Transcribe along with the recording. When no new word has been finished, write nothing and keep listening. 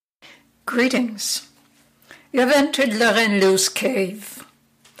Greetings. You have entered La Reine Lou's cave.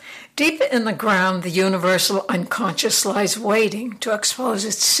 Deep in the ground, the universal unconscious lies waiting to expose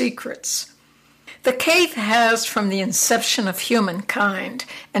its secrets. The cave has, from the inception of humankind,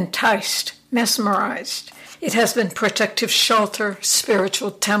 enticed, mesmerized. It has been protective shelter,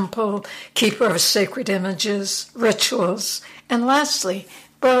 spiritual temple, keeper of sacred images, rituals, and lastly,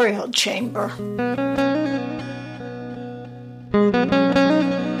 burial chamber.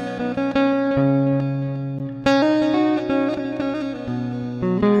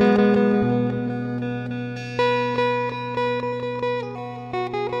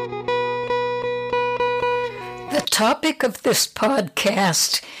 The topic of this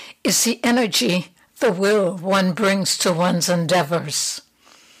podcast is the energy, the will one brings to one's endeavors.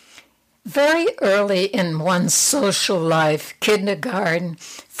 Very early in one's social life, kindergarten,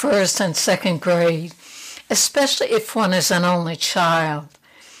 first and second grade, especially if one is an only child,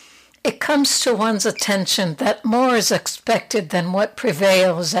 it comes to one's attention that more is expected than what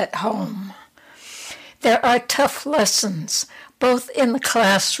prevails at home. There are tough lessons, both in the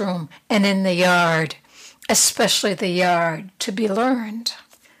classroom and in the yard, especially the yard, to be learned.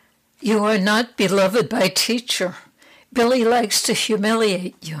 You are not beloved by teacher. Billy likes to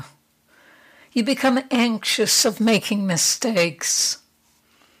humiliate you. You become anxious of making mistakes.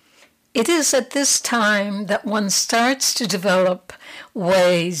 It is at this time that one starts to develop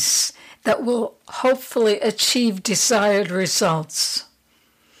ways that will hopefully achieve desired results.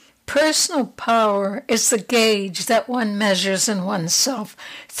 Personal power is the gauge that one measures in oneself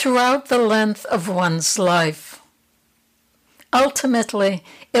throughout the length of one's life. Ultimately,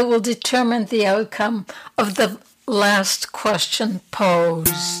 it will determine the outcome of the last question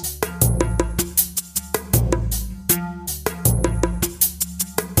posed.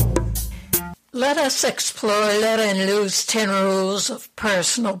 Let us explore La Reine Lou's 10 rules of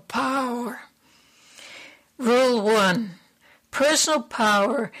personal power. Rule 1. Personal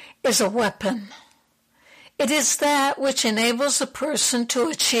power is a weapon. It is that which enables a person to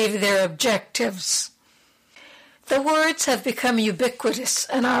achieve their objectives. The words have become ubiquitous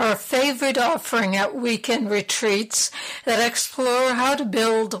and are a favorite offering at weekend retreats that explore how to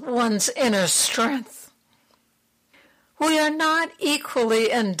build one's inner strength. We are not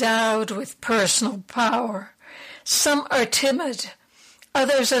equally endowed with personal power. Some are timid.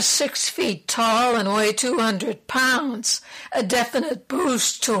 Others are 6 feet tall and weigh 200 pounds, a definite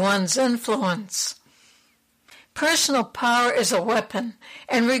boost to one's influence. Personal power is a weapon,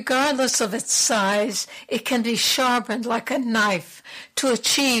 and regardless of its size, it can be sharpened like a knife to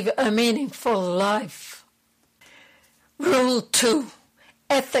achieve a meaningful life. Rule 2.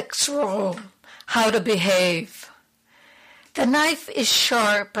 Ethics rule. How to behave. The knife is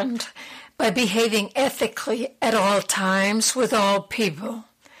sharpened by behaving ethically at all times with all people.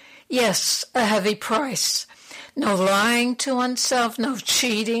 Yes, a heavy price. No lying to oneself, no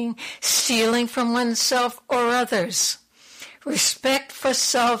cheating, stealing from oneself or others. Respect for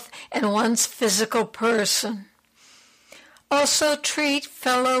self and one's physical person. Also treat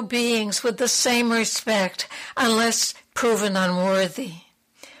fellow beings with the same respect unless proven unworthy.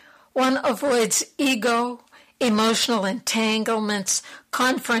 One avoids ego, emotional entanglements,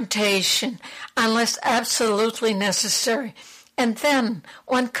 confrontation, unless absolutely necessary. And then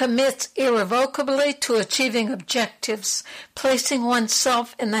one commits irrevocably to achieving objectives, placing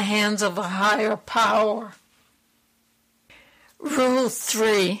oneself in the hands of a higher power. Rule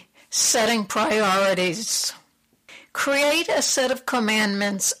 3. Setting priorities. Create a set of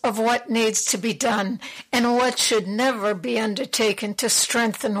commandments of what needs to be done and what should never be undertaken to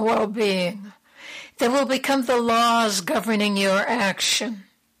strengthen well-being. They will become the laws governing your action.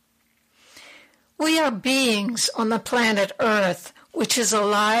 We are beings on the planet Earth, which is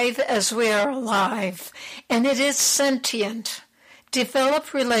alive as we are alive, and it is sentient.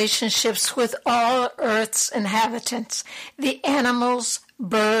 Develop relationships with all Earth's inhabitants, the animals,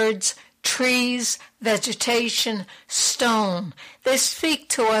 birds, trees, vegetation, stone. They speak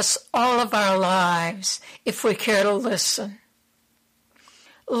to us all of our lives, if we care to listen.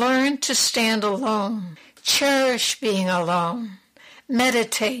 Learn to stand alone. Cherish being alone.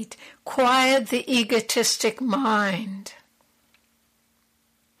 Meditate. Quiet the egotistic mind.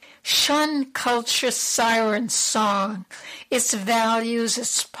 Shun culture's siren song, its values,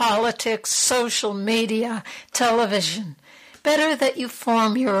 its politics, social media, television. Better that you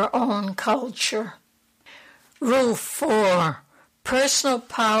form your own culture. Rule 4. Personal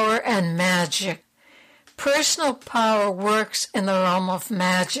power and magic. Personal power works in the realm of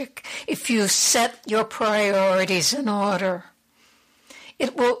magic if you set your priorities in order.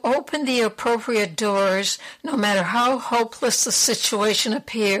 It will open the appropriate doors no matter how hopeless the situation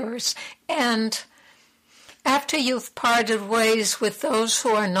appears, and after you've parted ways with those who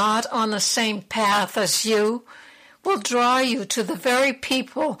are not on the same path as you, will draw you to the very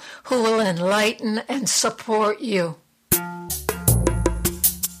people who will enlighten and support you.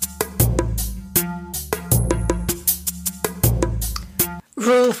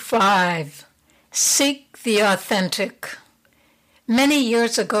 Rule 5. Seek the authentic. Many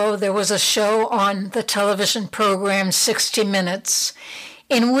years ago, there was a show on the television program 60 Minutes,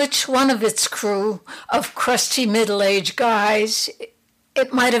 in which one of its crew of crusty middle-aged guys,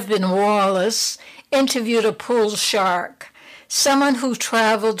 it might have been Wallace, interviewed a pool shark, someone who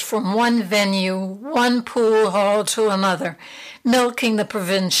traveled from one venue, one pool hall to another, milking the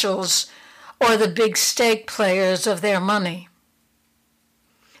provincials or the big stake players of their money.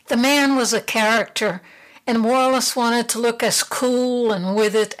 The man was a character, and Wallace wanted to look as cool and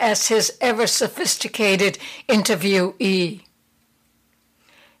with it as his ever-sophisticated interviewee.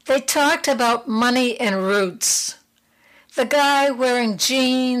 They talked about money and roots. The guy wearing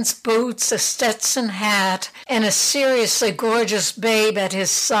jeans, boots, a Stetson hat, and a seriously gorgeous babe at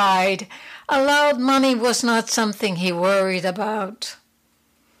his side allowed money was not something he worried about.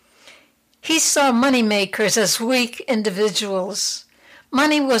 He saw moneymakers as weak individuals.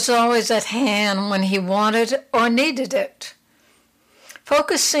 Money was always at hand when he wanted or needed it.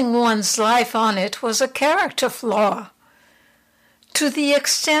 Focusing one's life on it was a character flaw. To the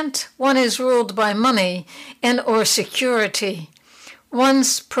extent one is ruled by money and or security,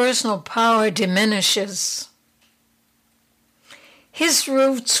 one's personal power diminishes. His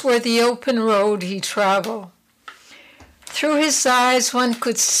roots were the open road he traveled. Through his eyes one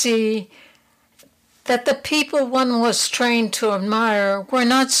could see that the people one was trained to admire were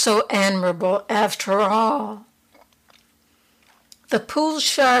not so admirable after all. The pool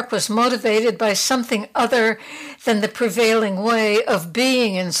shark was motivated by something other than the prevailing way of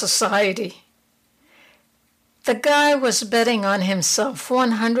being in society. The guy was betting on himself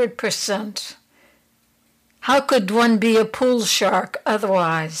 100%. How could one be a pool shark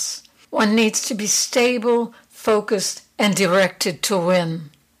otherwise? One needs to be stable, focused, and directed to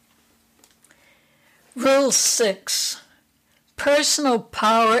win. Rule 6. Personal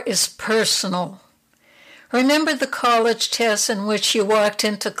power is personal. Remember the college test in which you walked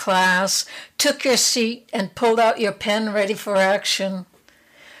into class, took your seat, and pulled out your pen ready for action?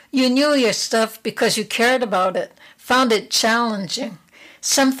 You knew your stuff because you cared about it, found it challenging,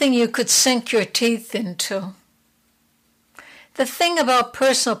 something you could sink your teeth into. The thing about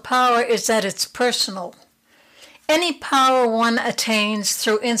personal power is that it's personal. Any power one attains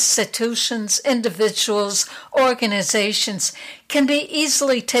through institutions, individuals, organizations can be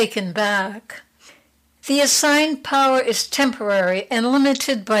easily taken back. The assigned power is temporary and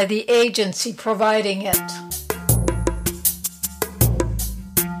limited by the agency providing it.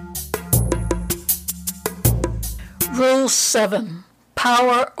 Rule 7.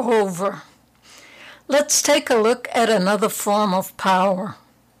 Power over. Let's take a look at another form of power.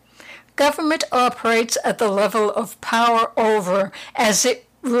 Government operates at the level of power over as it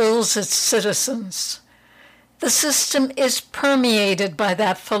rules its citizens. The system is permeated by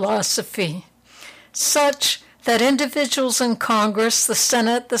that philosophy, such that individuals in Congress, the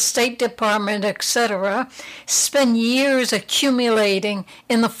Senate, the State Department, etc., spend years accumulating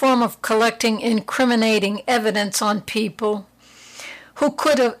in the form of collecting incriminating evidence on people who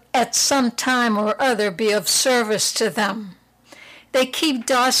could have at some time or other be of service to them. They keep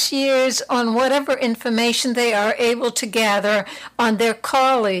dossiers on whatever information they are able to gather on their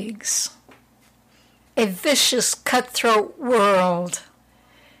colleagues. A vicious, cutthroat world.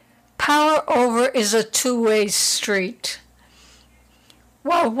 Power over is a two-way street.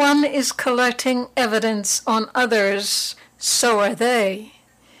 While one is collecting evidence on others, so are they.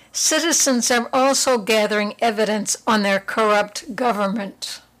 Citizens are also gathering evidence on their corrupt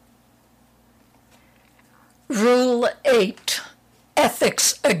government. Rule 8.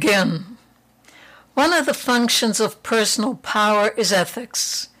 Ethics again. One of the functions of personal power is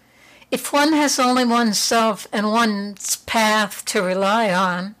ethics. If one has only oneself and one's path to rely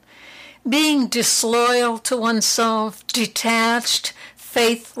on, being disloyal to oneself, detached,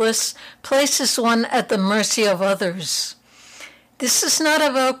 faithless, places one at the mercy of others. This is not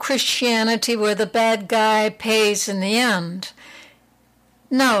about Christianity where the bad guy pays in the end.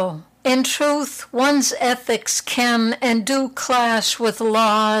 No, in truth, one's ethics can and do clash with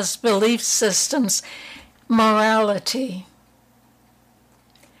laws, belief systems, morality.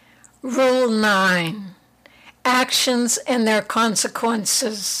 Rule 9. Actions and their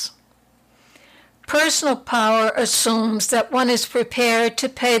consequences. Personal power assumes that one is prepared to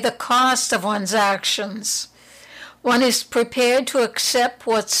pay the cost of one's actions. One is prepared to accept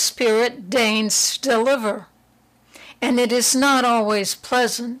what Spirit deigns to deliver, and it is not always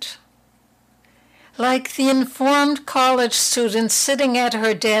pleasant. Like the informed college student sitting at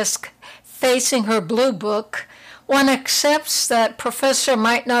her desk facing her blue book, one accepts that professor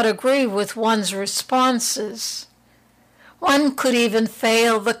might not agree with one's responses. One could even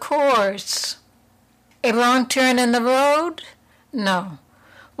fail the course. A wrong turn in the road? No.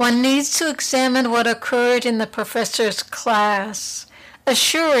 One needs to examine what occurred in the professor's class.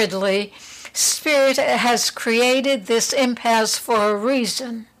 Assuredly, Spirit has created this impasse for a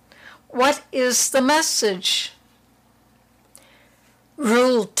reason. What is the message?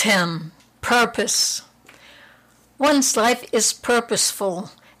 Rule 10. Purpose. One's life is purposeful.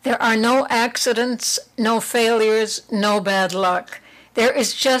 There are no accidents, no failures, no bad luck. There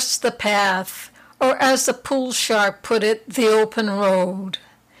is just the path, or as the pool shark put it, the open road.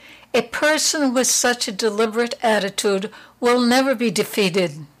 A person with such a deliberate attitude will never be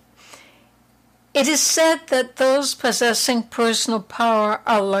defeated. It is said that those possessing personal power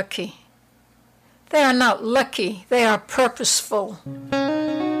are lucky. They are not lucky, they are purposeful.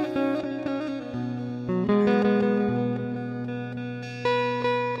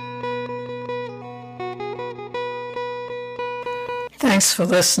 Thanks for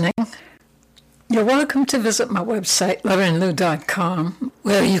listening. You're welcome to visit my website, loveandlou.com,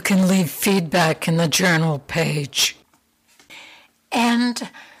 where you can leave feedback in the journal page. And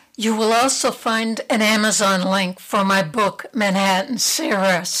you will also find an Amazon link for my book, Manhattan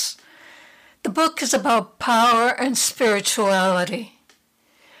Seeress. The book is about power and spirituality.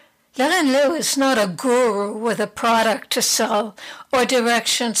 Lillian Liu is not a guru with a product to sell or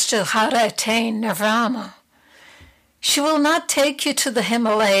directions to how to attain nirvana. She will not take you to the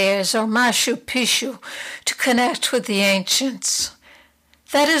Himalayas or Machu Picchu to connect with the ancients.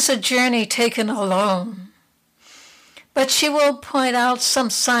 That is a journey taken alone. But she will point out some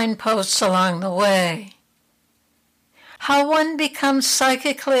signposts along the way. How one becomes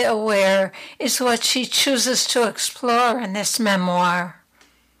psychically aware is what she chooses to explore in this memoir.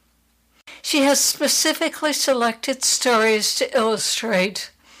 She has specifically selected stories to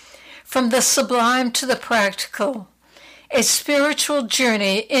illustrate, from the sublime to the practical, a spiritual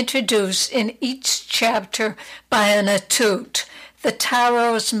journey introduced in each chapter by an étude, the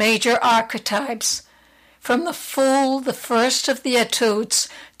tarot's major archetypes, from the Fool, the first of the études,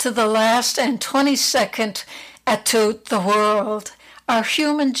 to the last and 22nd étude, the World. Our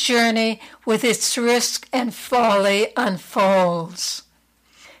human journey with its risk and folly unfolds.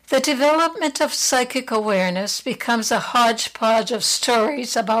 The development of psychic awareness becomes a hodgepodge of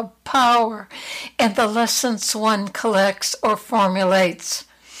stories about power and the lessons one collects or formulates,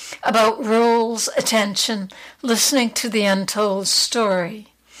 about rules, attention, listening to the untold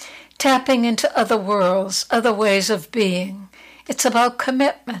story, tapping into other worlds, other ways of being. It's about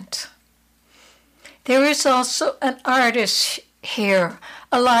commitment. There is also an artist here,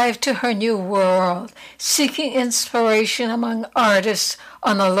 alive to her new world, seeking inspiration among artists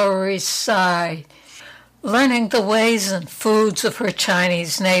on the Lower East Side, learning the ways and foods of her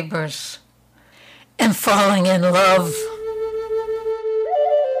Chinese neighbors, and falling in love.